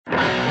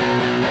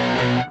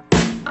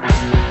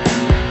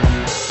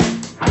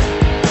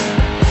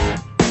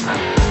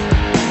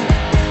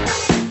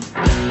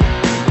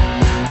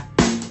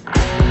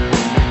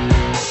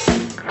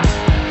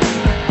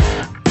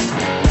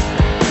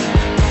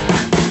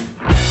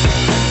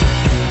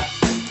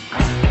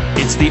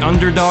the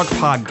Underdog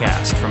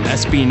Podcast from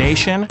SB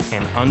Nation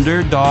and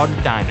Underdog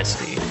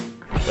Dynasty.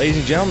 Ladies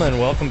and gentlemen,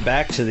 welcome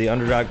back to the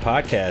Underdog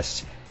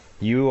Podcast.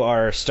 You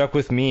are stuck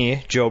with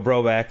me, Joe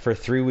Broback, for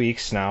 3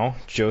 weeks now.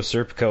 Joe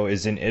Serpico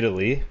is in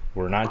Italy.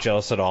 We're not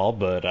jealous at all,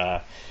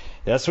 but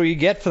that's what you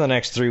get for the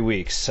next 3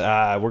 weeks.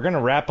 We're going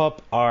to wrap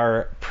up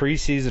our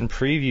preseason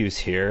previews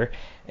here,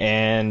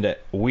 and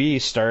we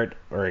start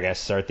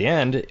the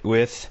end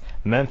with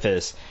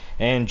Memphis.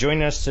 And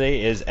joining us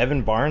today is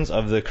Evan Barnes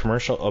of the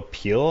Commercial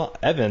Appeal.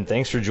 Evan,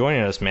 thanks for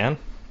joining us, man.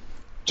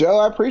 Joe,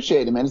 I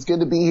appreciate it, man. It's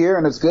good to be here,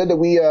 and it's good that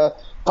we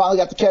finally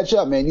got to catch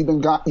up, man. You've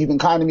been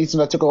kind to me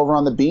since I took over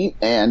on the beat,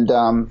 and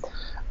I'm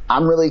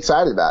really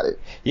excited about it.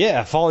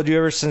 Yeah, I followed you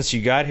ever since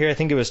you got here. I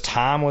think it was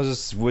Tom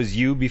was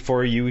you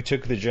before you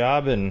took the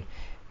job, and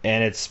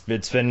it's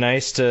been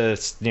nice to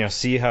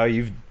see how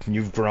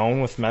you've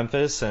grown with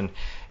Memphis, and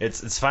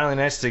it's finally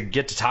nice to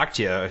get to talk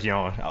to you.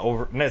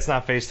 Over it's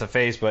not face to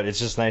face, but it's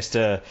just nice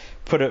to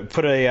put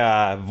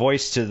a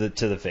voice to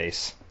the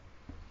face.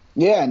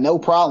 Yeah, no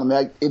problem.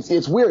 Like,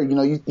 it's weird,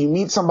 you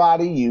meet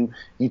somebody,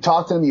 you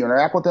talk to them, you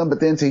interact with them, but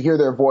then to hear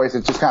their voice,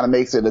 it just kind of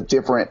makes it a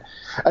different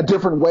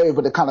wave,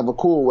 but a kind of a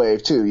cool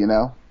wave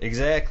too,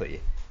 Exactly.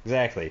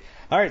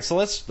 All right, so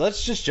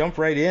let's just jump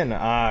right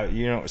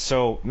in.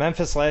 So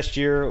Memphis last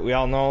year, we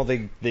all know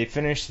they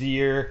finished the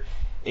year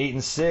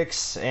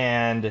 8-6,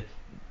 and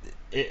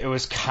it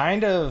was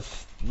kind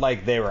of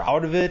like they were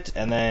out of it,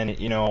 and then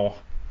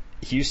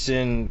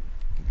Houston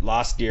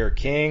lost Derek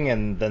King,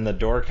 and then the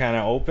door kind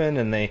of opened,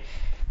 and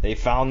they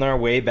found their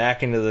way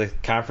back into the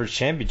conference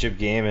championship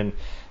game. And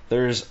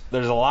there's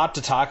a lot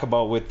to talk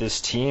about with this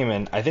team,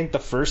 and I think the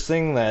first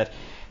thing that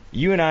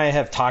you and I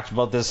have talked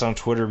about this on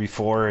Twitter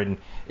before, and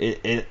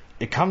it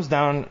comes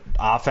down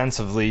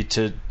offensively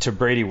to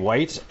Brady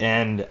White.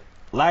 And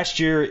last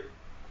year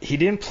he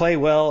didn't play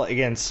well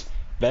against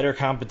better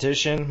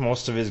competition.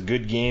 Most of his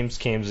good games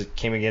came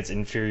against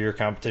inferior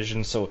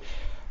competition. So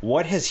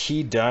what has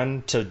he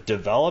done to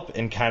develop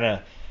and kind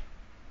of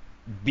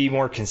be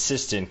more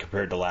consistent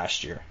compared to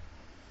last year?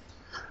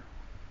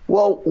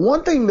 Well,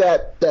 one thing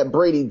that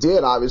Brady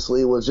did,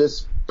 obviously, was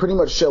just pretty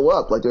much show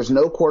up. Like, there's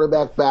no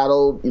quarterback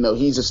battle.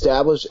 He's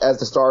established as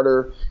the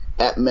starter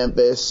at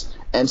Memphis.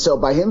 And so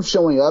by him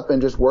showing up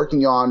and just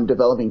working on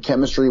developing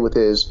chemistry with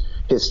his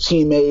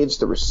teammates,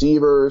 the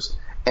receivers,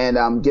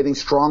 and getting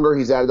stronger,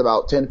 he's added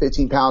about 10,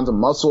 15 pounds of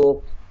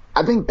muscle.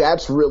 I think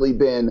that's really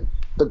been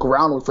the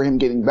groundwork for him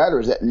getting better,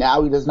 is that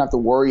now he doesn't have to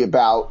worry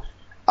about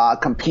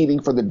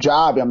competing for the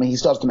job. I mean, he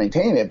still has to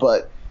maintain it,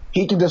 but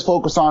he can just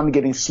focus on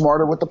getting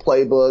smarter with the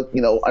playbook,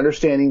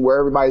 understanding where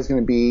everybody's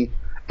going to be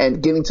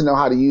and getting to know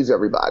how to use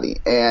everybody.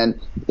 And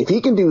if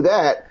he can do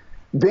that,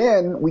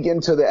 then we get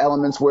into the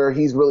elements where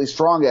he's really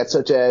strong at,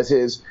 such as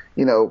his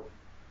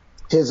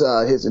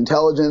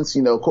intelligence.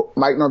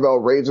 Mike Norvell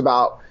raves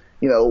about,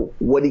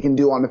 what he can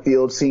do on the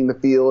field, seeing the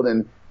field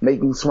and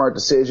making smart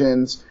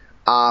decisions.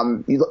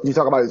 You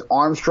talk about his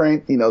arm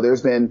strength.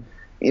 There's been,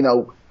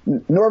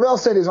 Norvell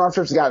said his arm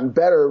strength has gotten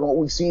better. What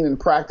we've seen in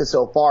practice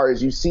so far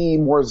is you see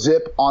more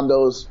zip on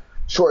those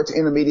short to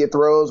intermediate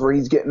throws where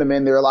he's getting them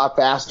in there a lot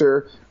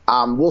faster.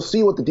 We'll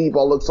see what the deep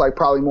ball looks like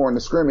probably more in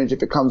the scrimmage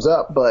if it comes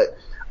up. But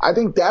I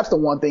think that's the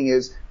one thing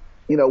is,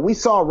 we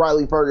saw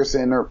Riley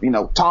Ferguson, or,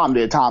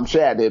 Tom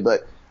Shad did,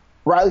 but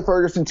Riley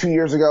Ferguson 2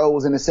 years ago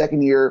was in his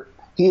second year.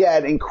 He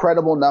had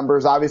incredible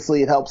numbers.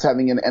 Obviously, it helps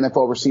having an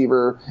NFL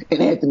receiver in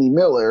Anthony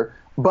Miller,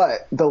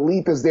 but the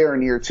leap is there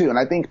in year two. And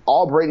I think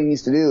all Brady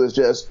needs to do is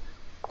just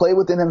play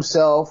within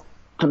himself,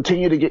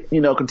 continue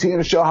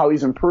to show how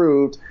he's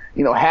improved,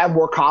 have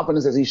more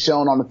confidence as he's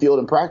shown on the field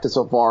in practice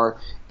so far,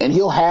 and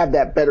he'll have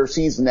that better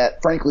season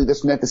that, frankly,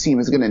 this Memphis team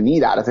is going to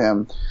need out of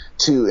him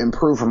to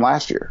improve from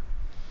last year.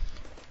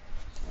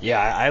 Yeah,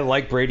 I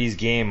like Brady's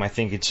game. I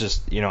think it's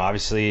just,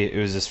 obviously it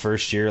was his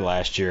first year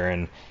last year,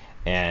 and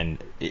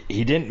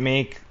he didn't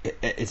make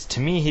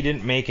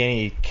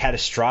any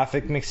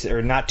catastrophic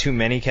or not too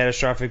many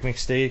catastrophic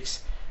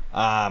mistakes.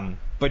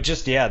 But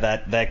just,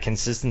 that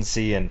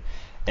consistency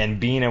and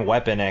being a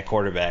weapon at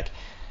quarterback.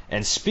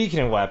 And speaking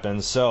of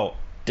weapons, so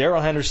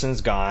Darrell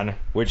Henderson's gone,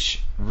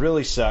 which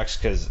really sucks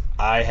because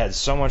I had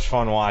so much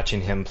fun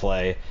watching him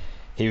play.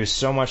 He was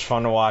so much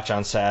fun to watch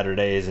on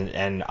Saturdays,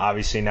 and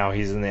obviously now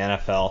he's in the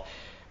NFL.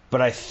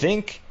 But I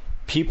think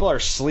people are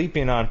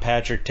sleeping on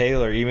Patrick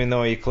Taylor, even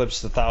though he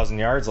eclipsed 1,000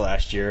 yards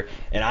last year.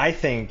 And I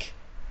think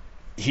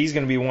he's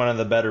going to be one of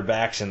the better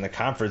backs in the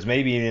conference,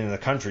 maybe even in the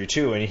country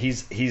too. And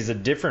he's a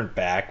different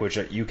back, which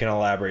you can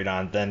elaborate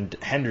on, than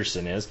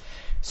Henderson is.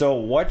 So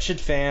what should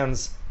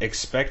fans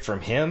expect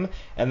from him?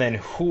 And then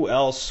who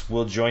else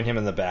will join him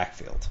in the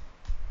backfield?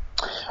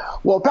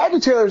 Well,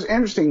 Patrick Taylor's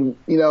interesting.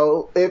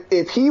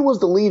 If he was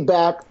the lead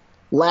back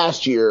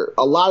last year,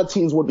 a lot of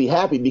teams would be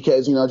happy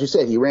because, as you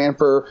said, he ran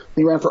for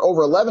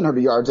over 1,100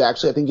 yards,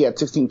 actually. I think he had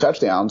 16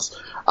 touchdowns.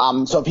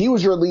 So if he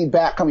was your lead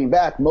back coming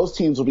back, most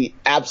teams would be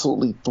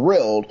absolutely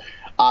thrilled.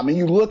 And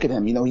you look at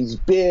him, he's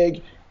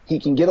big. He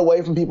can get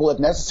away from people if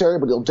necessary,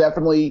 but he'll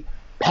definitely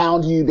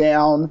pound you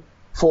down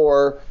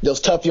for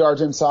those tough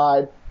yards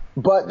inside.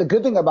 But the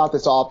good thing about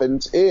this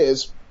offense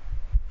is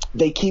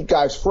they keep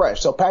guys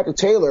fresh. So Patrick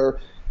Taylor,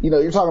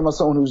 you're talking about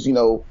someone who's,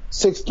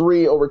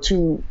 6'3", over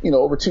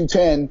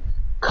 210,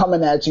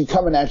 coming at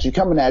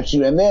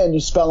you, and then you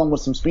spell him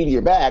with some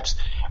speedier backs.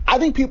 I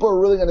think people are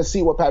really going to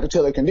see what Patrick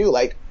Taylor can do.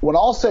 Like, when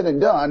all's said and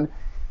done,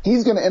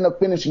 he's going to end up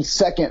finishing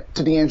second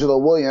to D'Angelo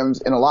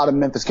Williams in a lot of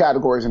Memphis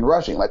categories in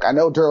rushing. Like, I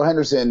know Darrell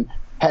Henderson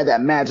had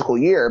that magical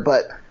year,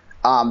 but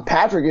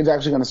Patrick is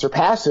actually going to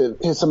surpass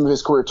some of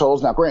his career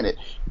totals. Now, granted,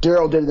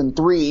 Darrell did it in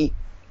 3,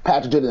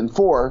 Patrick did it in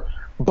 4,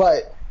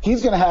 but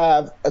he's going to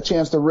have a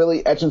chance to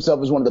really etch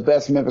himself as one of the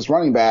best Memphis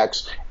running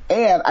backs.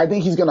 And I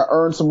think he's going to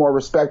earn some more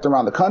respect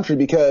around the country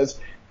because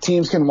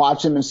teams can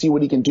watch him and see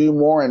what he can do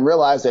more and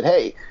realize that,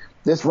 hey,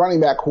 this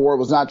running back core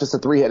was not just a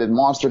 3-headed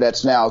monster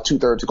that's now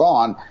 2/3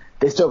 gone.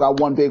 They still got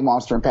one big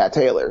monster in Pat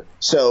Taylor.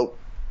 So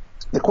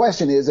the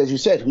question is, as you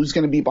said, who's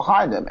going to be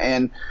behind him?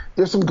 And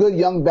there's some good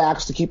young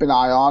backs to keep an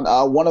eye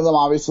on. One of them,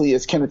 obviously,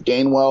 is Kenneth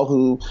Gainwell,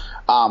 who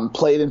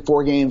played in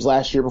 4 games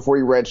last year before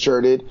he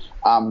redshirted.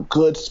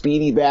 Good,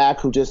 speedy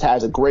back who just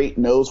has a great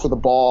nose for the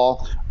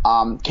ball.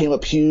 Came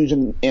up huge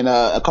in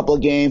a couple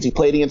of games. He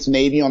played against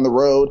Navy on the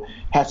road,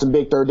 had some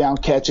big third down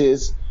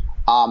catches.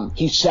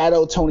 He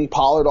shadowed Tony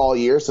Pollard all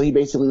year, so he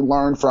basically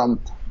learned from,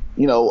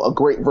 a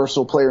great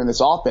versatile player in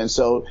this offense.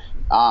 So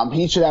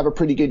he should have a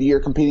pretty good year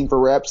competing for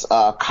reps.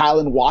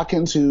 Kylan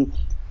Watkins, who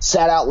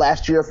sat out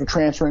last year after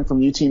transferring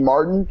from UT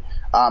Martin,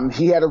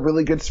 he had a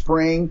really good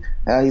spring.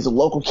 He's a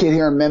local kid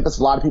here in Memphis.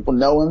 A lot of people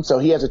know him, so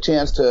he has a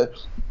chance to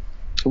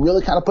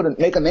really kind of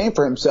make a name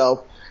for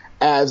himself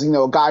as,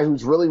 a guy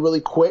who's really,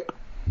 really quick,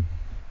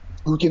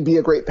 who can be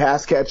a great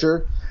pass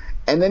catcher.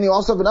 And then you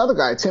also have another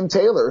guy, Tim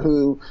Taylor,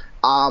 who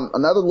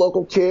another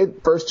local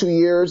kid, first 2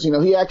 years,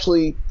 he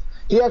actually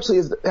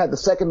has had the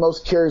second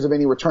most carries of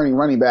any returning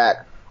running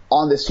back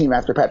on this team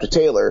after Patrick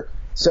Taylor.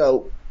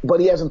 So, but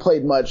he hasn't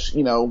played much,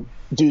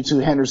 due to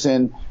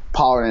Henderson,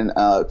 Pollard,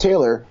 and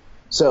Taylor.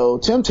 So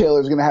Tim Taylor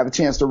is going to have a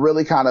chance to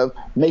really kind of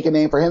make a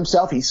name for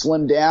himself. He's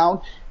slimmed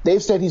down.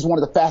 They've said he's one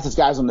of the fastest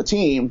guys on the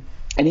team,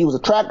 and he was a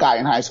track guy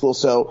in high school.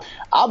 So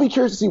I'll be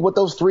curious to see what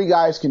those 3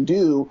 guys can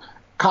do,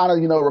 kind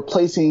of,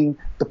 replacing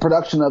the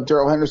production of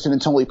Darrell Henderson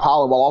and Tony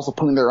Pollard while also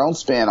putting their own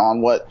spin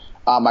on what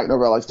Mike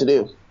Norvell likes to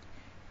do.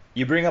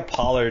 You bring up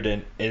Pollard,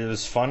 and it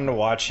was fun to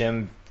watch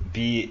him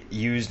be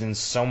used in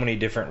so many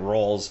different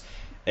roles.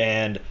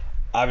 And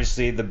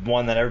obviously the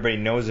one that everybody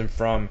knows him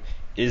from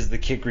is the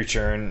kick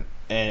return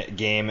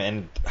game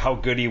and how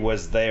good he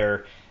was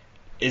there.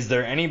 Is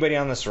there anybody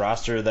on this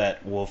roster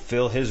that will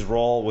fill his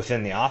role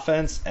within the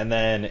offense, and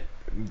then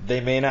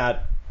they may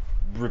not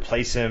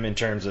replace him in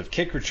terms of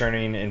kick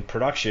returning in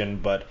production,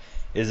 but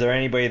is there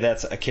anybody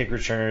that's a kick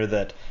returner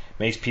that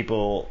makes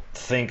people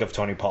think of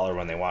Tony Pollard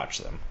when they watch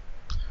them?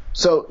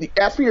 So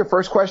ask me your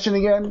first question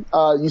again.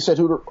 You said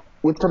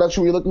which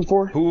production were you looking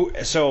for? Who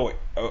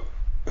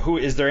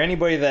is there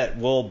anybody that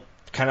will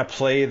kind of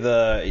play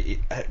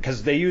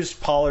because they used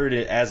Pollard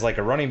as like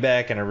a running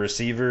back and a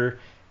receiver,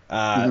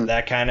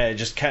 that kind of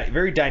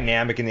very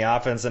dynamic in the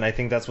offense, and I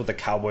think that's what the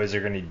Cowboys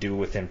are going to do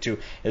with him too.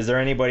 Is there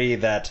anybody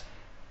that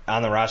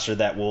on the roster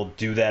that will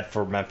do that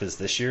for Memphis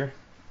this year?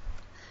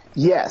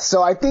 Yeah,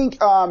 so I think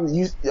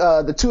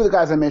the 2 of the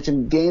guys I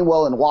mentioned,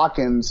 Gainwell and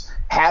Watkins,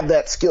 have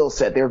that skill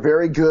set. They're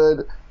very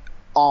good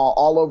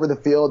all over the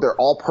field. They're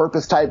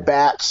all-purpose type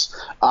backs.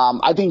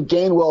 I think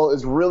Gainwell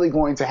is really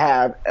going to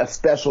have a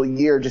special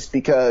year just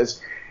because,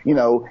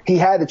 he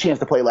had the chance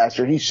to play last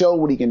year. He showed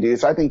what he can do.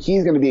 So I think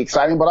he's going to be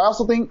exciting. But I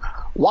also think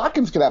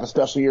Watkins could have a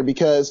special year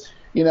because,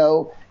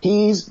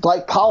 he's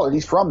like Pollard.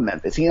 He's from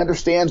Memphis. He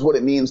understands what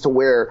it means to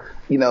wear,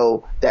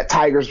 that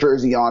Tigers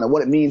jersey on and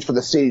what it means for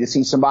the city to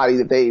see somebody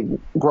that they've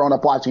grown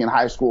up watching in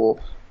high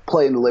school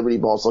play in the Liberty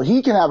Bowl. So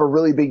he can have a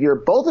really big year.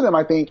 Both of them,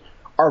 I think,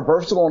 are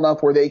versatile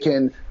enough where they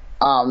can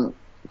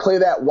play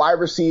that wide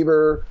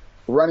receiver,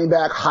 running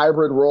back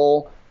hybrid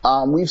role.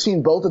 We've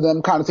seen both of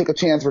them kind of take a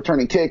chance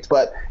returning kicks,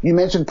 but you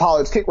mentioned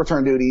Pollard's kick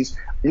return duties.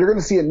 You're going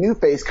to see a new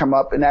face come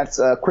up, and that's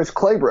Chris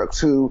Claybrooks,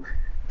 who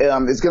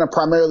is going to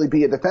primarily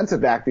be a defensive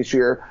back this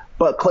year.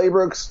 But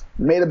Claybrooks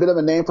made a bit of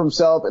a name for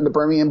himself in the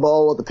Birmingham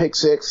Bowl with the pick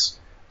 6.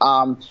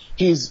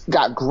 He's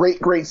got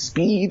great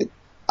speed.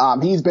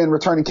 He's been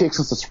returning kicks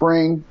since the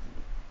spring,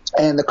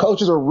 and the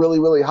coaches are really,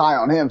 really high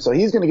on him. So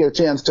he's going to get a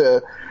chance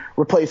to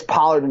replace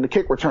Pollard in the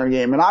kick return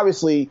game. And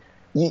obviously,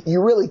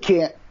 you really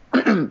can't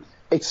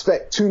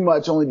expect too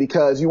much only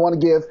because you want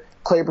to give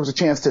Claybrooks a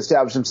chance to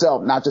establish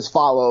himself, not just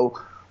follow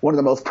one of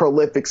the most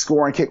prolific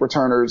scoring kick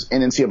returners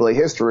in NCAA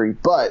history.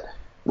 But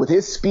with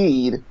his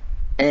speed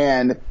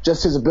and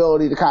just his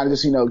ability to kind of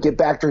just, get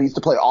back to he used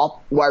to play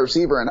off wide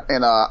receiver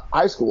in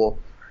high school,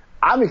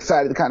 I'm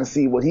excited to kind of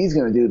see what he's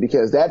going to do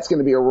because that's going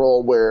to be a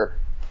role where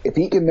if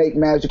he can make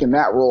magic in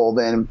that role,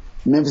 then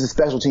Memphis'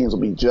 special teams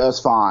will be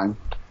just fine.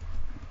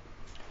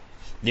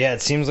 Yeah,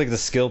 it seems like the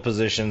skill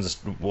positions,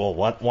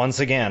 once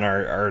again,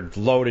 are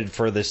loaded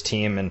for this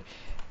team, and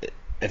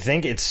I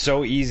think it's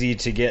so easy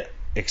to get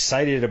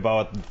excited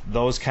about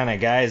those kind of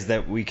guys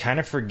that we kind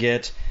of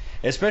forget,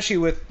 especially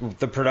with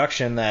the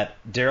production that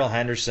Darrell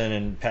Henderson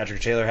and Patrick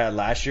Taylor had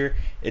last year.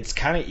 It's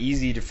kind of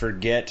easy to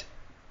forget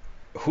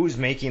who's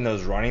making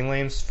those running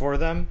lanes for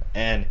them.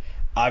 And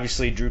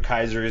obviously Drew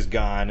Kaiser is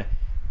gone,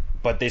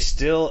 but they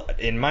still,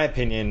 in my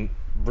opinion,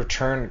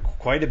 return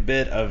quite a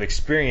bit of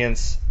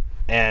experience,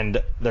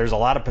 and there's a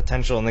lot of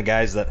potential in the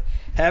guys that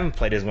haven't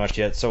played as much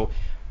yet. So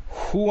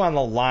who on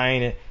the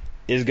line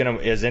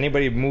is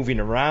anybody moving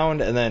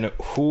around, and then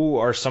who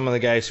are some of the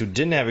guys who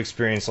didn't have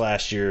experience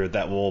last year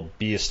that will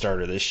be a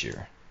starter this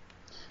year?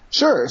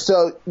 Sure.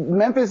 So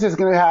Memphis is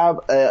going to have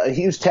a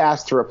huge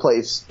task to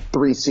replace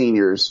 3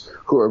 seniors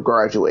who have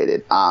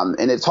graduated.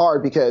 And it's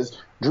hard because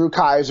Drew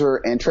Kaiser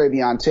and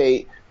Travion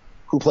Tate,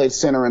 who played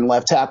center and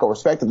left tackle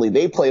respectively,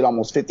 they played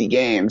almost 50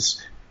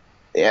 games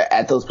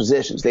at those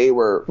positions. They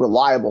were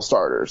reliable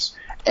starters.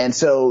 And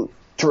so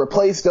to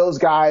replace those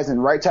guys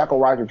and right tackle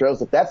Roger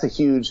Joseph, that's a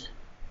huge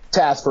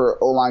task for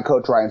O-line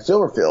coach Ryan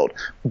Silverfield.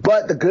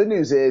 But the good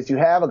news is you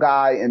have a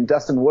guy in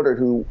Dustin Woodard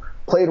who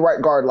played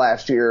right guard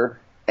last year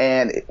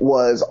and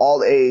was all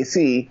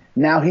AAC.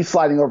 Now he's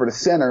sliding over to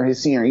center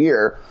his senior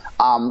year.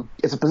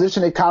 It's a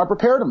position they kind of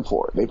prepared him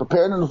for. They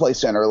prepared him to play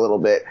center a little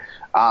bit.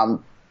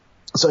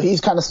 So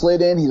he's kind of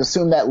slid in. He's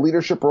assumed that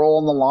leadership role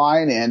on the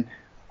line, and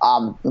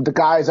the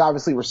guys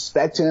obviously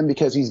respect him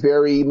because he's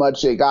very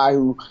much a guy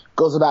who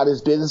goes about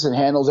his business and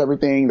handles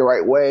everything the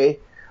right way.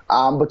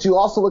 But you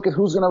also look at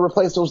who's going to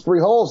replace those 3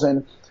 holes,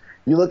 and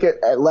you look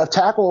at left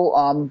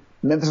tackle.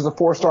 Memphis is a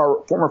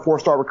former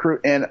 4-star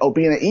recruit in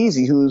Obina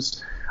Easy,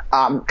 who's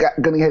going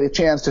to get a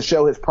chance to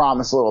show his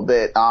promise a little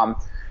bit.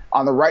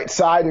 On the right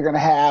side, you're going to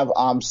have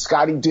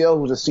Scotty Dill,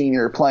 who's a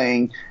senior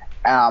playing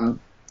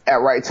at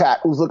right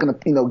tackle, who's looking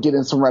to get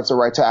in some reps at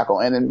right tackle.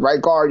 And in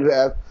right guard, you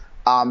have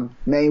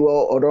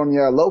Manuel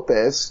Oronia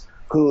Lopez,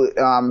 who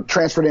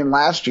transferred in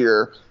last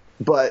year,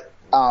 but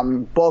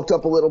bulked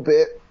up a little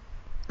bit.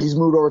 He's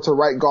moved over to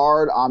right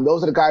guard.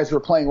 Those are the guys who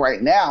are playing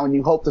right now, and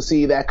you hope to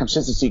see that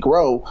consistency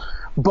grow.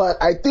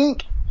 But I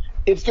think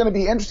it's going to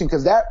be interesting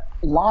because that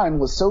line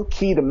was so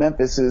key to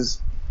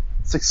Memphis's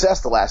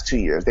success the last 2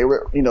 years. They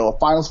were, a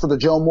finalist for the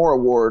Joe Moore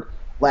Award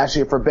last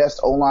year for best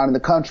O-line in the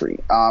country.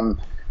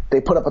 They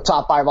put up a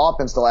top 5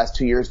 offense the last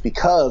 2 years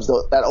because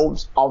that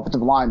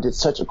offensive line did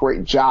such a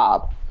great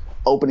job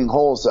opening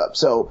holes up.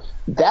 So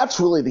that's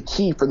really the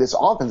key for this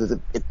offense is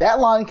if that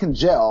line can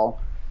gel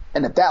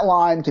and if that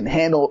line can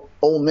handle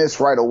Ole Miss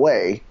right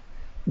away,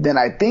 then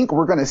I think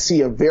we're going to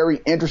see a very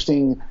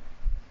interesting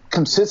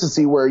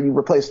consistency where you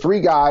replace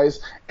 3 guys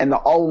and the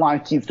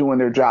O-line keeps doing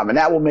their job. And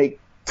that will make,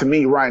 to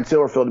me, Ryan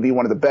Silverfield to be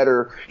one of the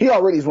better – he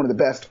already is one of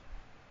the best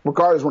 –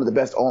 regarded as one of the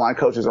best O-line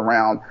coaches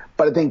around.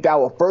 But I think that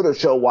will further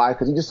show why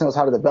because he just knows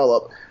how to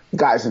develop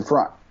guys in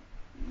front.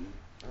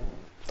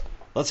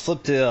 Let's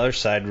flip to the other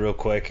side real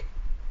quick.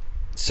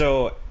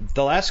 So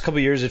the last couple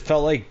of years, it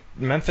felt like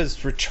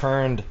Memphis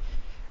returned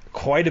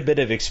quite a bit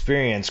of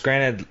experience.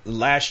 Granted,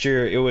 last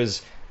year it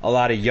was a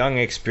lot of young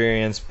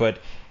experience, but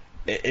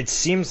it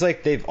seems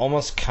like they've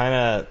almost kind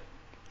of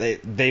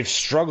they've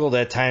struggled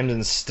at times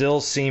and still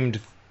seemed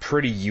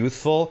pretty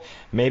youthful.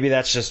 Maybe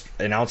that's just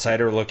an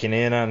outsider looking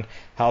in on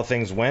how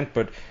things went,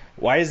 but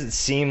why does it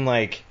seem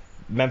like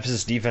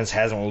Memphis' defense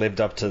hasn't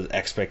lived up to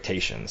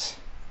expectations?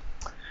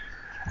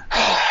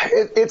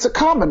 It's a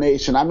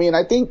combination. I mean,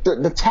 I think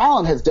the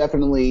talent has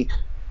definitely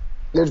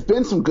 – there's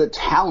been some good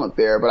talent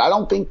there, but I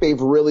don't think they've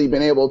really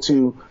been able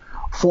to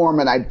form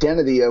an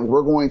identity of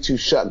we're going to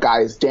shut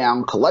guys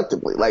down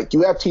collectively. Like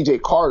you have T.J.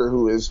 Carter,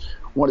 who is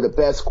one of the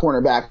best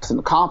cornerbacks in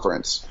the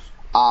conference,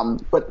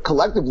 but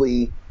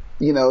collectively,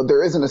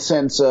 there isn't a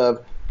sense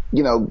of,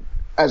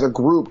 as a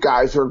group,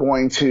 guys who are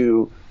going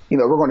to,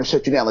 we're going to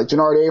shut you down. Like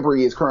Jannard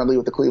Avery is currently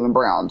with the Cleveland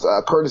Browns.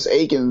 Curtis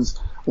Aikens,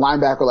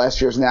 linebacker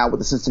last year, is now with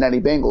the Cincinnati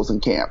Bengals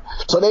in camp.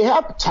 So they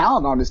have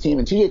talent on this team,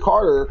 and T.J.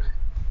 Carter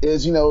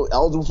is,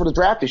 eligible for the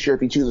draft this year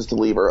if he chooses to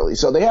leave early.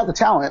 So they have the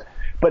talent,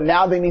 but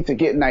now they need to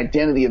get an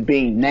identity of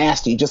being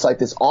nasty, just like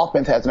this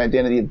offense has an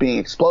identity of being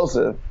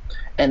explosive.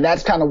 And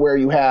that's kind of where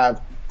you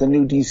have the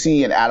new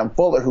DC and Adam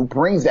Fuller, who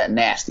brings that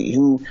nasty,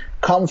 who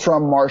comes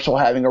from Marshall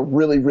having a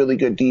really, really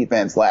good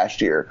defense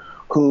last year,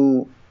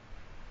 who,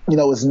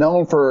 is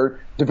known for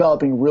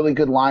developing really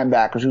good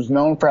linebackers, who's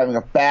known for having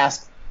a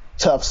fast,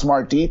 tough,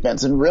 smart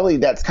defense. And really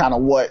that's kind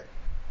of what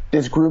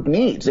this group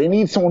needs. They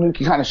need someone who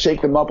can kind of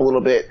shake them up a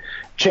little bit,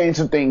 change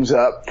some things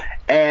up.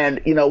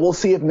 And, we'll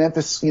see if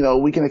Memphis,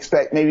 we can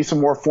expect maybe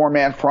some more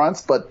 4-man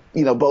fronts, but,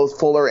 both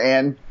Fuller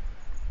and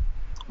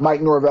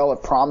Mike Norvell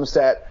have promised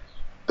that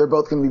they're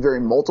both going to be very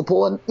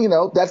multiple. And,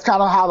 that's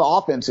kind of how the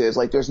offense is.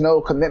 Like, there's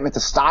no commitment to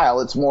style.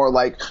 It's more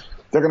like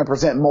they're going to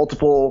present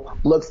multiple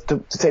looks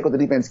to take what the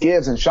defense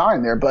gives and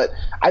shine there. But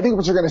I think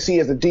what you're going to see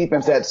is a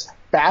defense that's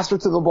faster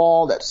to the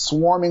ball, that's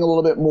swarming a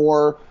little bit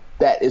more,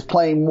 that is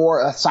playing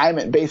more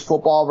assignment-based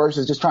football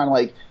versus just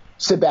trying to,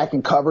 sit back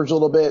in coverage a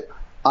little bit.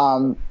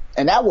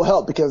 And that will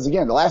help because,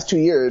 again, the last 2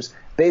 years,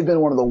 they've been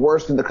one of the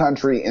worst in the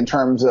country in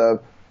terms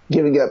of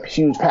giving up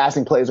huge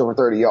passing plays over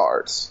 30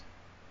 yards.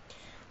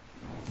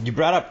 You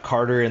brought up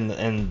Carter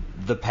and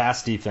the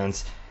pass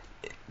defense.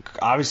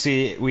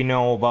 obviously we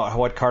know about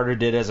what Carter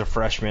did as a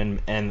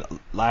freshman, and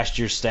last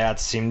year's stats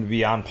seem to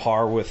be on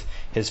par with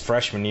his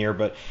freshman year,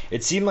 but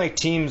it seemed like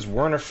teams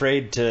weren't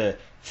afraid to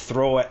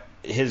throw it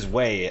his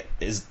way.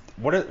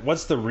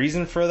 What's the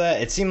reason for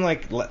that? It seemed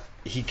like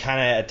he kind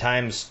of at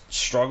times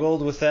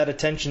struggled with that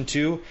attention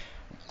too.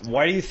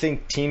 Why do you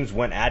think teams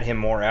went at him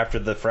more after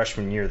the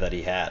freshman year that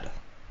he had?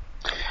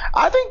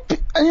 I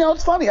think,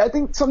 it's funny. I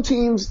think some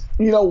teams,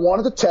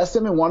 wanted to test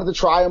him and wanted to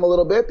try him a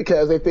little bit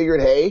because they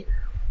figured, hey,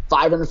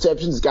 5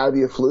 interceptions has got to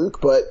be a fluke.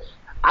 But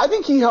I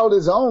think he held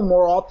his own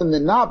more often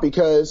than not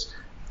because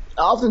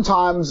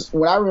oftentimes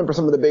when I remember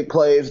some of the big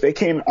plays, they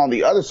came on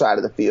the other side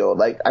of the field.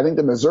 Like I think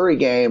the Missouri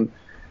game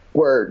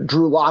where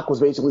Drew Lock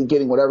was basically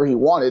getting whatever he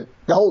wanted,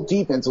 the whole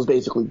defense was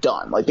basically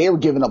done. Like they were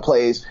giving up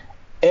plays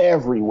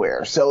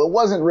everywhere. So it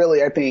wasn't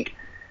really, I think,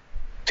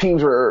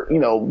 teams were,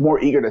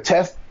 more eager to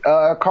test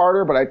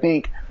Carter, but I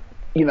think,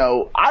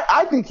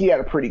 I think he had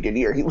a pretty good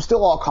year. He was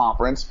still all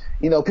conference.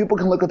 People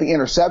can look at the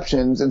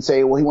interceptions and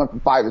say, well, he went from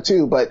 5 to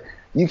 2, but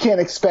you can't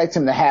expect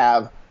him to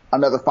have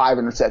another 5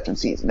 interception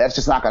season. That's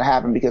just not going to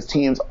happen because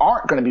teams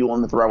aren't going to be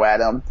willing to throw at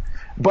him.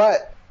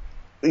 But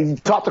we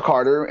talked to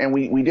Carter, and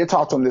we did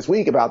talk to him this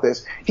week about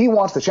this. He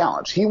wants the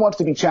challenge. He wants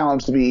to be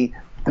challenged to be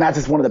not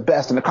just one of the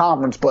best in the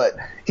conference, but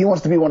he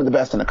wants to be one of the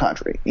best in the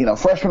country.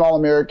 Freshman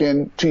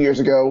All-American 2 years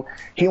ago.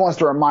 He wants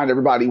to remind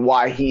everybody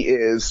why he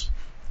is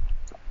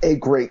a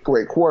great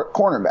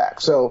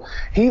cornerback. So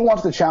he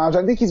wants the challenge.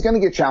 I think he's going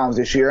to get challenged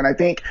this year. And I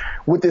think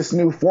with this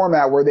new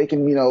format where they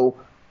can,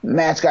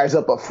 match guys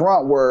up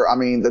front where,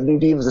 the new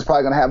defense is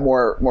probably going to have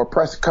more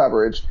press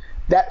coverage,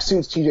 that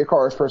suits TJ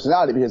Carter's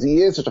personality because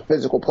he is such a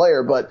physical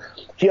player, but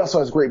he also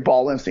has great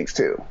ball instincts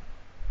too.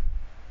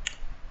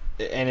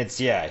 And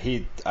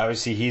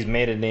he's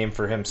made a name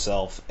for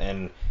himself,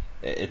 and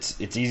it's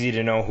easy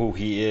to know who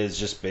he is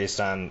just based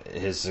on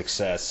his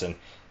success. And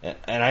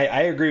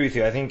I agree with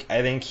you. I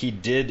think he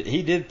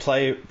did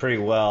play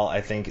pretty well.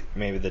 I think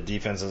maybe the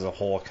defense as a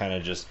whole kind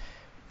of just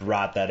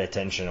brought that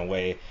attention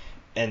away.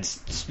 And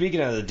speaking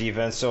of the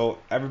defense, so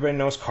everybody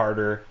knows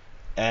Carter,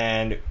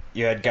 and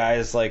you had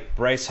guys like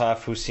Bryce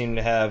Huff who seemed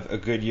to have a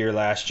good year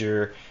last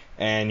year,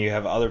 and you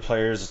have other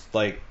players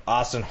like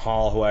Austin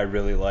Hall who I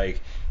really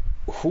like.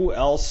 Who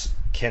else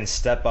can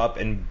step up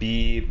and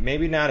be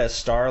maybe not a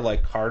star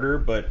like Carter,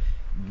 but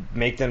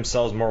make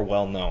themselves more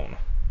well known?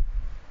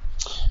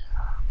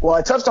 Well,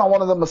 I touched on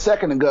one of them a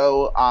second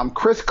ago,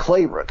 Chris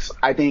Claybrooks.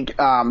 I think,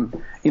 I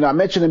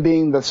mentioned him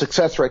being the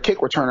successor at kick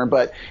returner,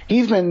 but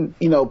he's been,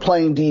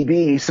 playing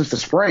DB since the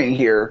spring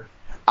here,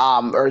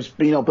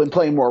 been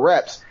playing more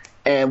reps.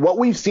 And what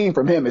we've seen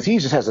from him is he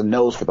just has a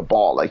nose for the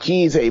ball. Like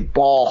he's a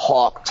ball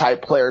hawk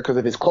type player because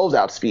of his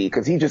closeout speed,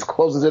 because he just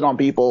closes in on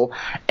people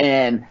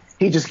and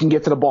he just can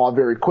get to the ball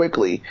very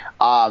quickly.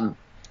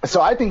 So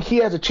I think he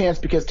has a chance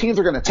because teams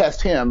are going to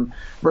test him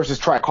versus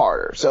try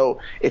Carter. So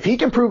if he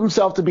can prove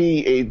himself to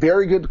be a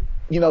very good,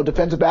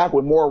 defensive back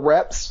with more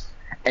reps,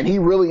 and he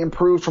really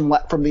improves from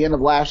the end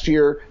of last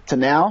year to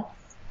now,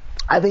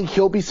 I think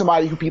he'll be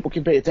somebody who people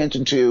can pay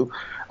attention to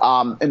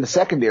in the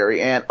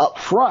secondary. And up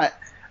front,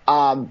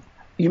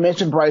 you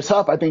mentioned Bryce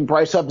Huff. I think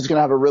Bryce Huff is going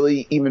to have a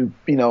really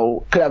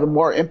could have a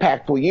more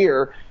impactful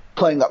year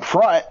playing up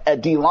front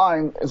at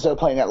D-line instead of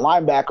playing at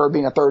linebacker or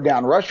being a third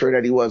down rusher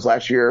that he was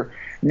last year.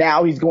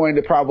 Now he's going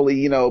to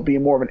probably, be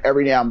more of an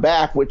every down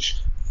back, which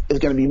is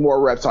going to be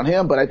more reps on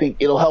him, but I think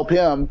it'll help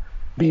him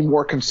be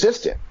more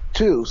consistent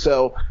too.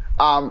 So,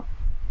 and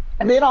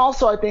then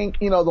also I think,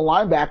 the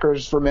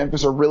linebackers for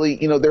Memphis are really,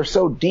 they're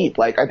so deep.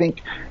 Like I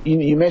think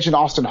you mentioned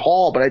Austin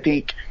Hall, but I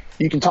think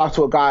you can talk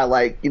to a guy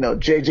like,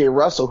 J.J.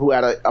 Russell, who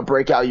had a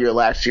breakout year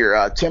last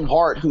year, Tim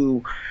Hart,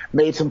 who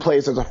made some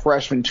plays as a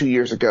freshman 2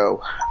 years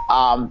ago.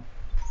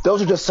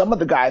 Those are just some of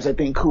the guys I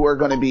think who are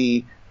going to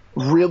be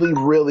really,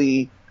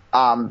 really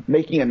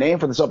making a name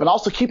for themselves. And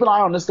also keep an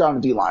eye on this guy on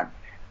the D-line.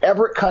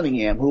 Everett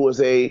Cunningham, who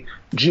was a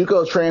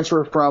JUCO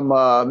transfer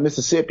from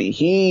Mississippi.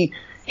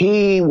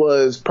 He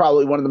was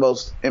probably one of the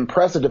most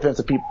impressive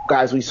defensive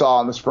guys we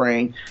saw in the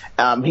spring.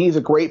 He's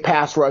a great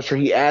pass rusher.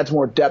 He adds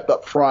more depth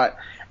up front.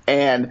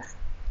 And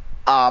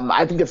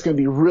I think it's going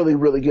to be really,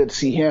 really good to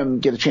see him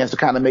get a chance to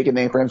kind of make a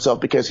name for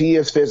himself because he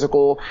is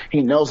physical.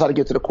 He knows how to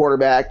get to the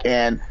quarterback.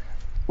 And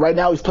right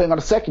now he's playing on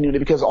the second unit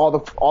because all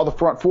the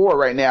front four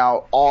right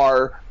now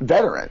are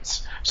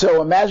veterans.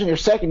 So imagine your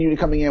second unit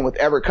coming in with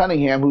Everett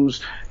Cunningham,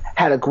 who's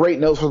had a great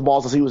nose for the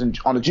balls as he was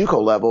on the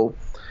JUCO level.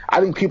 I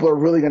think people are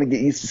really going to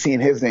get used to seeing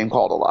his name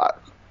called a lot.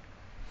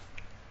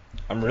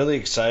 I'm really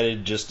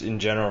excited just in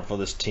general for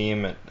this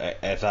team.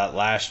 I thought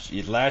last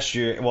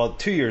year,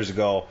 2 years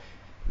ago,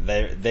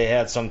 they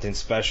had something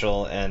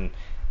special, and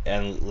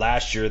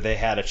last year they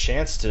had a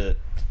chance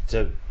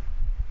to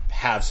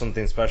have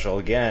something special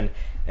again.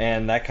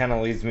 And that kind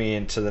of leads me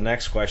into the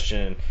next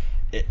question.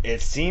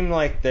 It seemed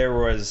like there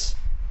were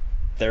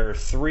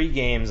 3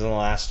 games in the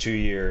last 2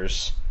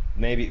 years,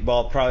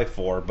 probably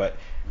 4, but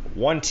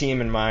one team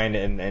in mind,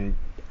 and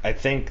I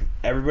think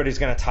everybody's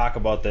going to talk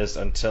about this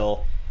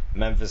until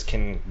Memphis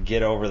can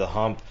get over the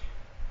hump.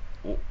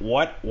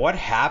 what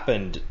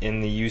happened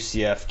in the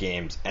UCF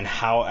games, and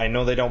how I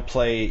know they don't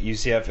play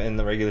UCF in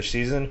the regular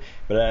season,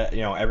 but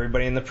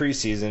everybody in the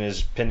preseason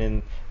is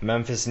pinning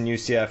Memphis and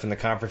UCF in the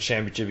conference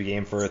championship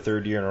game for a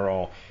third year in a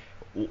row.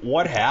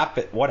 What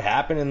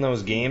happened in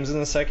those games in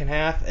the second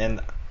half, and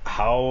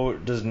how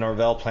does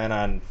Norvell plan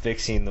on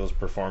fixing those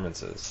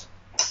performances?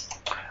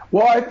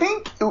 Well, I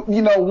think,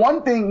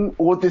 one thing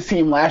with this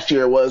team last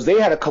year was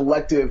they had a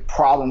collective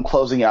problem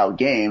closing out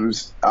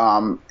games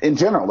in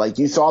general. Like,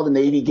 you saw the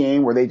Navy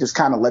game where they just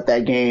kind of let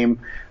that game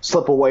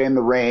slip away in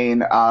the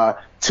rain.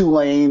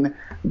 Tulane,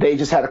 they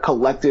just had a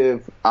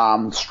collective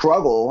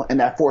struggle, and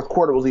that fourth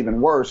quarter was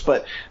even worse.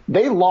 But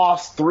they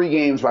lost 3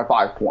 games by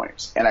 5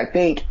 points. And I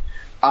think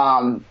 3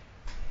 of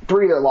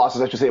their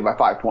losses, I should say, by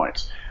 5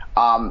 points,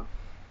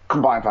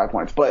 combined 5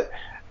 points. But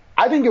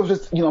I think it was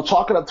just,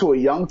 chalk it up to a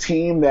young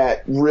team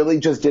that really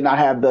just did not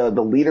have the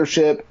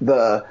leadership,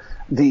 the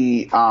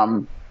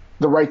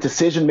right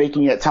decision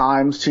making at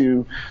times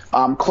to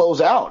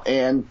close out.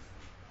 And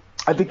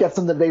I think that's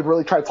something they've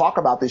really tried to talk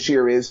about this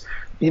year is,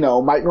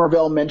 Mike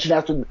Norvell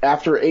mentioned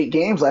after 8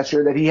 games last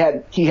year that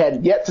he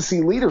had yet to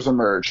see leaders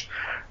emerge.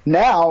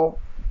 Now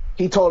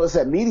he told us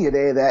at Media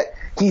Day that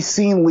he's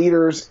seen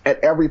leaders at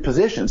every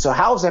position. So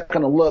how is that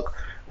going to look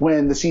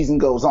when the season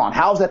goes on?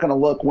 How's that going to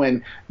look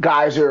when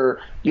guys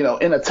are,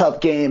 in a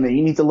tough game and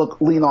you need to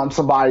lean on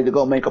somebody to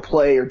go make a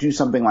play or do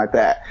something like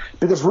that?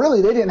 Because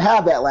really they didn't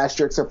have that last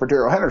year except for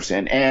Darrell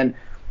Henderson. And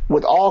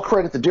with all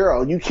credit to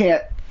Darrell, you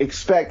can't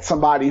expect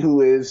somebody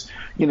who is,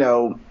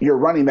 your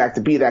running back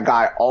to be that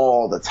guy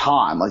all the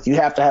time. Like, you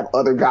have to have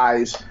other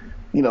guys,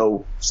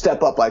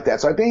 step up like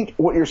that. So I think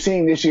what you're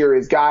seeing this year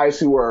is guys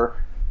who are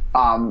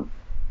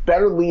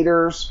better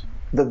leaders.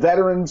 The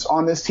veterans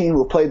on this team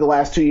who have played the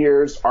last 2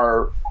 years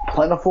are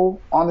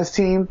plentiful on this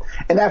team,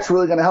 and that's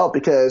really going to help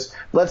because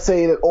let's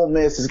say that Ole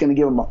Miss is going to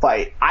give them a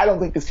fight. I don't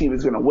think this team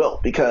is going to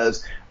wilt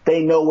because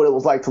they know what it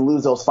was like to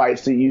lose those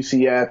fights to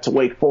UCF, to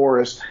Wake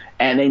Forest,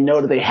 and they know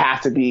that they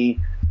have to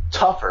be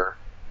tougher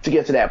to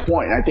get to that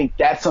point. And I think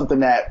that's something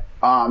that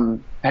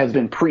has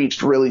been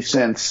preached really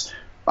since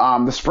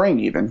the spring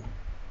even.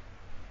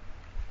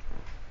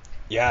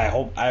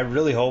 Yeah, I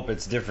really hope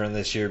it's different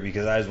this year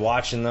because I was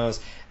watching those.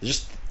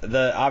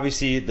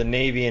 Obviously the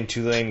Navy and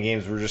Tulane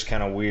games were just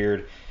kind of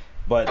weird,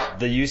 but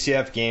the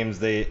UCF games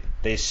they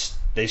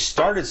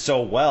started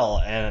so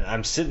well, and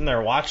I'm sitting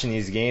there watching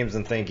these games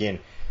and thinking,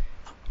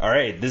 all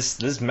right,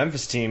 this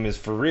Memphis team is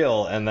for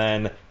real, and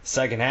then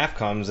second half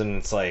comes and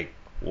it's like,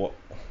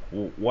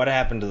 what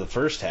happened to the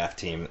first half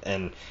team?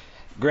 And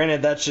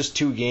granted, that's just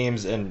 2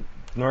 games, and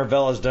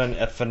Norvell has done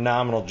a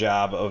phenomenal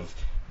job of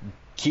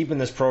keeping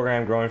this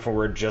program growing from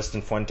where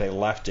Justin Fuente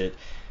left it.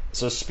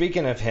 So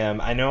speaking of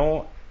him, I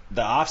know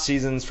the off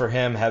seasons for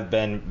him have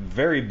been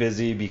very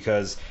busy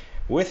because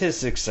with his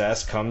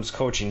success comes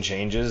coaching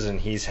changes, and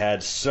he's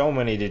had so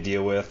many to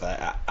deal with.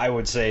 I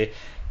would say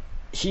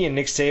he and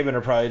Nick Saban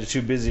are probably the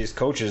 2 busiest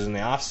coaches in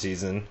the off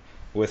season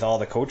with all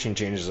the coaching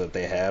changes that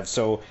they have.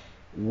 So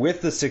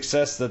with the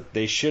success that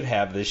they should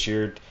have this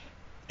year,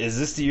 is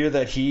this the year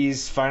that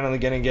he's finally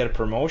going to get a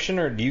promotion,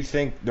 or do you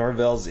think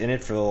Norvell's in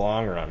it for the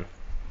long run?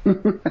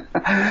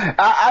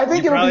 I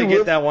think you it'll probably be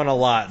get that one a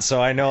lot,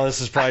 so I know this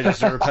is probably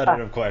just a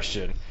repetitive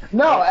question.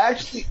 No, I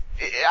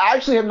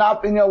actually have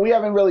not. I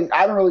haven't really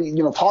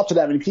talked to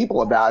that many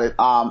people about it.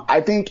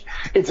 I think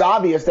it's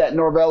obvious that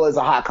Norvell is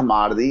a hot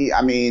commodity.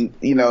 I mean,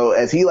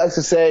 as he likes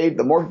to say,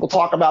 the more people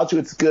talk about you,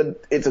 it's good.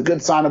 It's a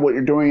good sign of what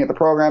you're doing at the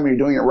program. You're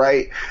doing it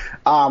right.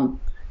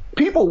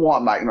 People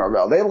want Mike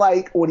Norvell. They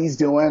like what he's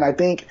doing. I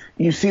think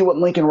you see what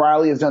Lincoln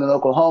Riley has done in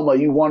Oklahoma.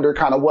 You wonder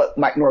kind of what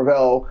Mike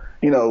Norvell,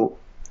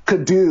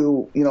 could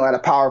do, at a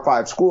Power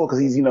 5 school because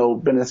he's,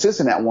 been an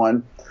assistant at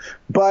one.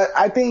 But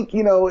I think,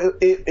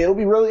 it'll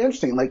be really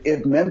interesting. Like,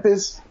 if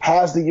Memphis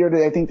has the year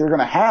that I think they're going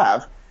to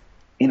have,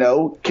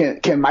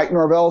 can Mike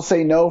Norvell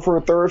say no for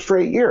a 3rd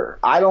straight year?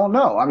 I don't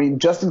know. I mean,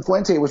 Justin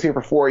Fuente was here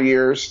for 4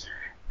 years.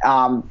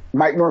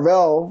 Mike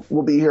Norvell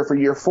will be here for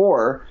year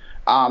 4.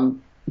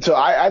 So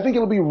I think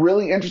it'll be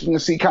really interesting to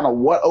see kind of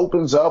what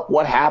opens up,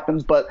 what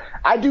happens. But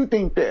I do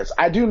think this.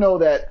 I do know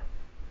that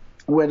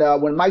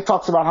when Mike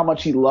talks about how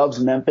much he loves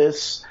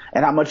Memphis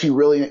and how much he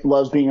really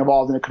loves being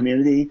involved in the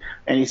community,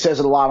 and he says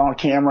it a lot on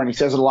camera and he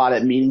says it a lot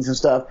at meetings and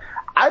stuff,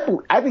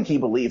 I think he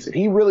believes it.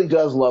 He really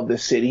does love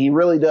this city. He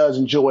really does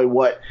enjoy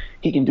what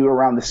he can do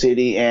around the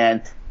city,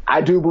 and I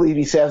do believe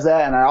he says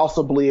that. And I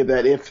also believe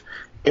that if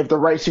the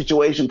right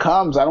situation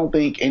comes, I don't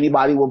think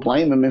anybody will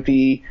blame him if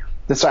he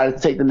decided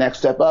to take the next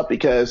step up,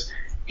 because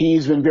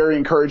he's been very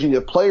encouraging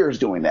of players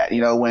doing that.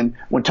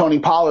 When Tony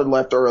Pollard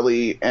left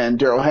early and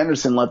Darrell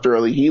Henderson left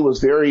early, he was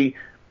very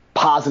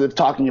positive,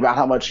 talking about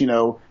how much,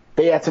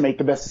 they had to make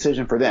the best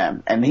decision for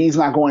them. And he's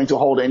not going to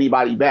hold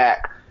anybody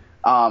back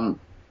from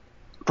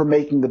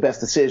making the best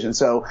decision.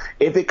 So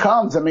if it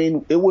comes,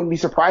 it wouldn't be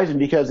surprising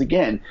because,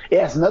 again, it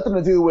has nothing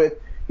to do with,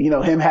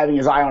 him having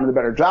his eye on the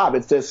better job.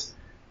 It's just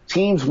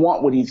teams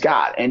want what he's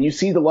got. And you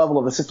see the level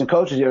of assistant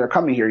coaches that are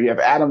coming here. You have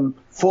Adam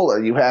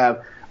Fuller. You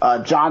have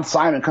John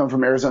Simon coming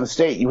from Arizona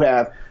State. You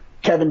have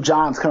Kevin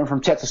Johns coming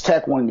from Texas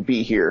Tech wanting to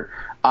be here.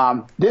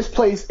 This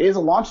place is a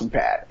launching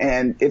pad,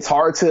 and it's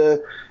hard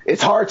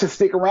to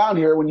stick around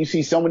here when you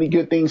see so many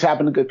good things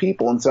happen to good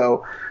people. And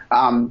so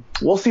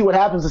we'll see what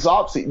happens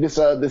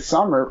this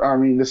summer. I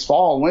mean, this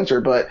fall and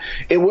winter. But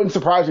it wouldn't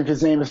surprise me if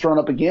his name is thrown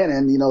up again,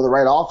 and the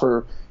right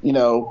offer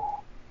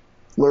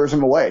lures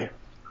him away.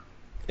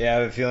 Yeah,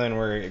 I have a feeling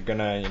we're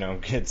gonna,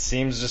 it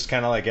seems just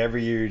kind of like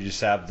every year you just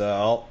have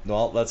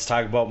let's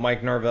talk about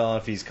Mike Norvell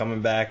if he's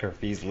coming back or if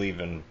he's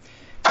leaving.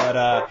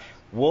 But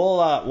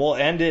we'll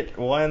end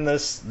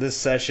this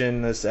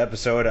session, this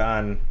episode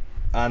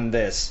on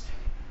this.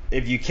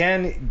 If you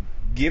can,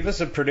 give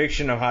us a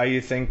prediction of how you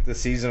think the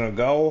season will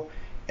go,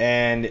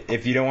 and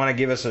if you don't want to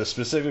give us a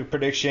specific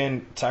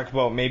prediction, talk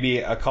about maybe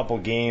a couple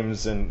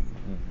games and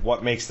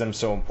what makes them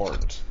so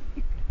important.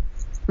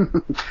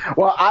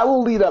 Well, I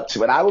will lead up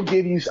to it. I'll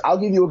give you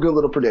a good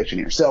little prediction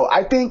here. So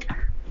I think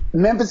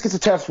Memphis gets a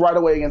test right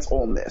away against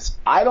Ole Miss.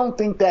 I don't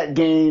think that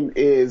game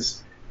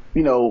is,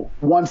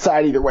 one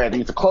side either way. I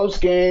think it's a close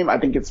game. I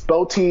think it's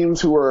both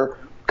teams who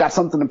got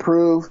something to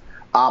prove.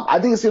 I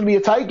think it's going to be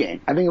a tight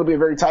game. I think it'll be a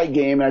very tight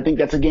game, and I think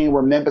that's a game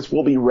where Memphis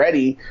will be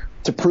ready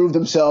to prove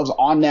themselves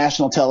on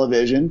national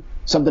television,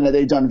 something that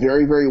they've done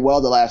very, very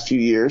well the last few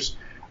years.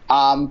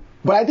 But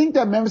I think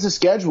that Memphis'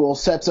 schedule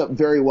sets up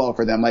very well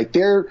for them. Like,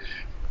 they're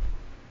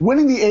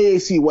winning the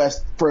AAC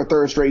West for a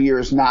third straight year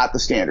is not the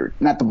standard,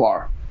 not the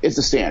bar. It's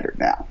the standard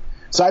now.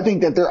 So I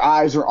think that their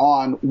eyes are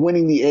on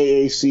winning the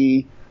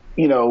AAC,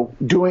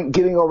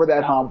 getting over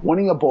that hump,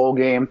 winning a bowl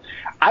game.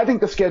 I think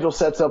the schedule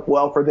sets up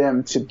well for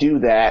them to do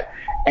that.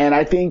 And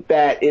I think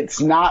that it's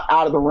not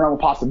out of the realm of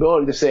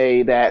possibility to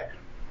say that,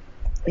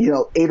 8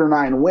 or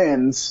 9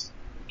 wins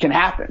can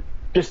happen.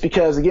 Just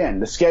because, again,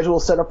 the schedule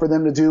is set up for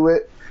them to do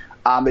it.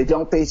 They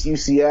don't face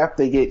UCF.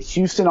 They get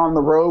Houston on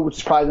the road, which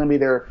is probably going to be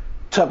their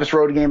toughest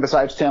road game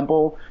besides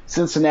Temple.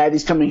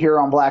 Cincinnati's coming here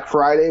on Black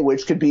Friday,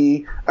 which could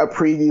be a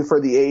preview for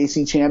the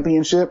AAC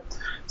championship.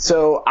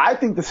 So I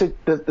think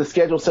the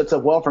schedule sets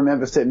up well for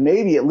Memphis to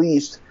maybe at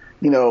least,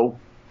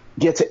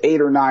 get to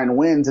 8 or 9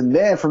 wins. And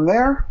then from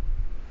there,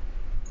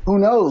 who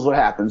knows what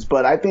happens.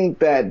 But I think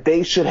that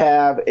they should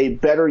have a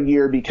better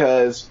year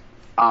because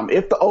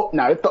if the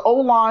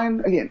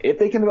O-line, again, if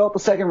they can develop a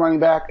second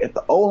running back, if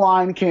the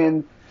O-line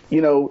can,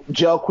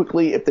 gel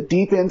quickly, if the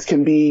defense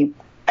can be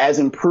as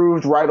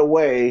improved right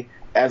away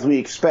as we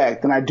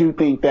expect, then I do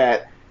think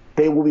that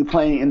they will be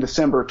playing in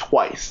December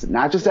twice,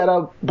 not just at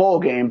a bowl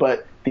game,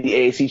 but the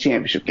AAC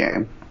championship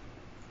game.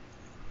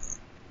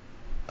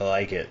 I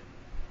like it.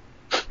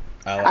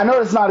 I know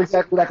it's not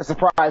exactly like a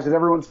surprise that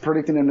everyone's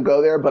predicting them to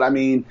go there, but I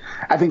mean,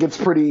 I think it's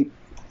pretty.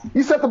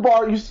 You set the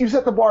bar. You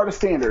set the bar to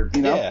standard.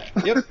 Yeah.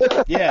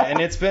 Yep. Yeah, and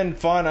it's been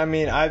fun. I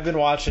mean, I've been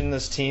watching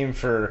this team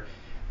for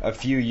a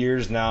few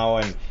years now,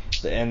 and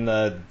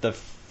the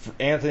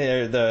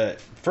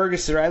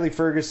Riley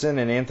Ferguson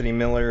and Anthony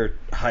Miller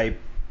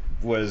hype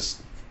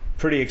was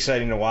pretty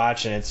exciting to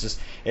watch, and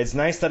it's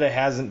nice that it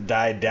hasn't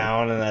died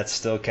down and that's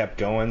still kept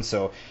going.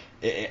 So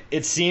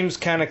it seems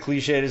kind of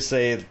cliche to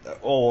say,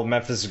 oh,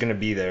 Memphis is going to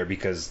be there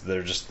because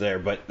they're just there,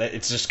 but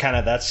it's just kind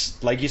of,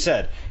 that's like you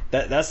said,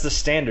 that's the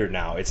standard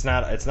now. It's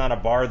not a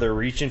bar they're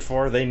reaching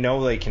for. They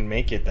know they can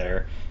make it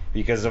there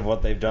because of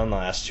what they've done the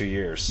last 2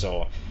 years.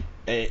 So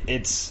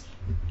it's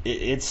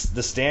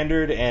the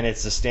standard, and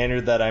it's the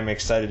standard that I'm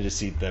excited to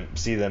see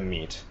them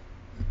meet.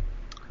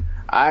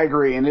 I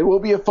agree, and it will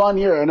be a fun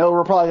year. I know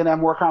we're probably going to have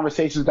more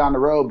conversations down the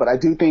road, but I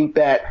do think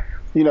that,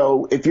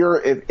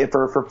 if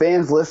for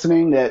fans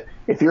listening, that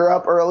if you're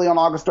up early on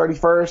August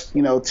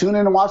 31st, tune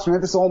in and watch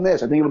Memphis Ole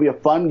Miss. I think it'll be a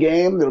fun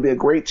game. It'll be a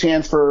great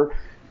chance for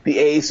the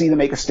AAC to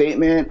make a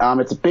statement.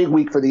 It's a big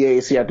week for the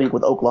AAC, I think,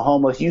 with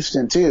Oklahoma,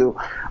 Houston too.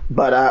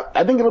 But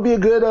I think it'll be a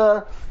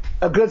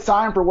good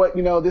sign for what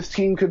this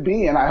team could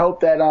be, and I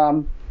hope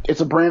that it's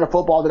a brand of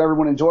football that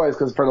everyone enjoys,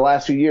 because for the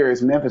last few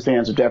years, Memphis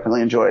fans have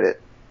definitely enjoyed it.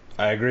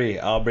 I agree.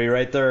 I'll be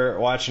right there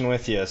watching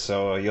with you,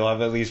 so you'll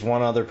have at least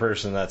one other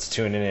person that's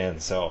tuning in.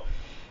 So,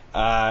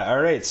 all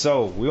right.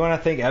 So we want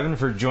to thank Evan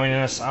for joining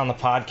us on the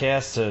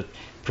podcast to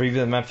preview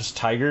the Memphis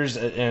Tigers.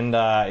 And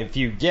why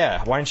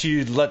don't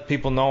you let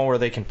people know where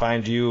they can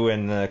find you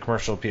and the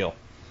Commercial Appeal?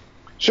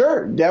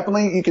 Sure,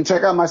 definitely. You can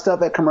check out my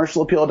stuff at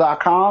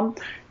commercialappeal.com.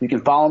 You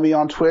can follow me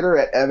on Twitter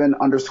at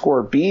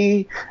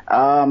Evan_B.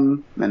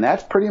 And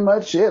that's pretty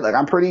much it. Like,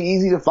 I'm pretty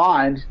easy to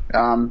find.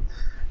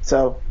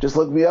 So just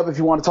look me up if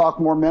you want to talk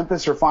more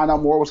Memphis or find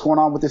out more what's going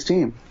on with this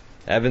team.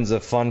 Evan's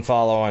a fun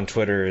follow on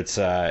Twitter. It's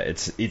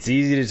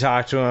easy to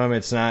talk to him.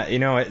 It's not,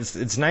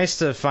 it's nice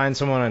to find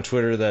someone on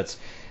Twitter that's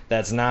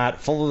not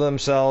full of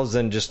themselves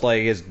and just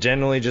like is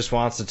generally just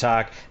wants to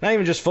talk, not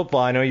even just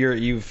football. I know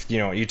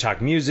you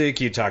talk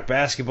music, you talk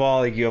basketball,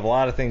 like you have a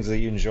lot of things that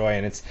you enjoy,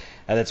 and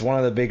that's one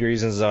of the big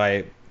reasons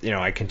I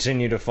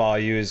continue to follow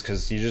you, is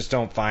because you just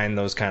don't find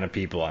those kind of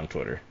people on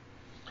Twitter.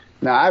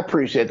 No, I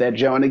appreciate that,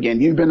 Joe. And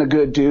again, you've been a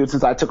good dude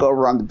since I took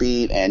over on the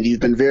beat, and you've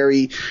been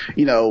very,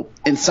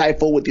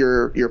 insightful with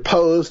your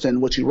post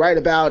and what you write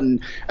about. And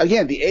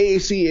again, the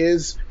AAC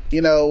is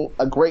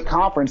a great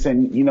conference,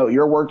 and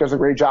your work does a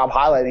great job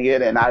highlighting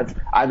it, and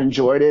I've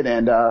enjoyed it,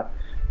 and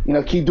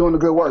keep doing the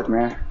good work,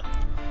 man.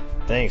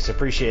 Thanks,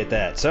 appreciate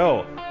that.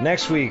 So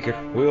next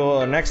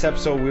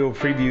episode we will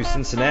preview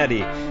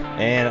Cincinnati,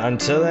 and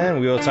until then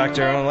we will talk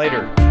to everyone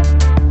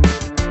later.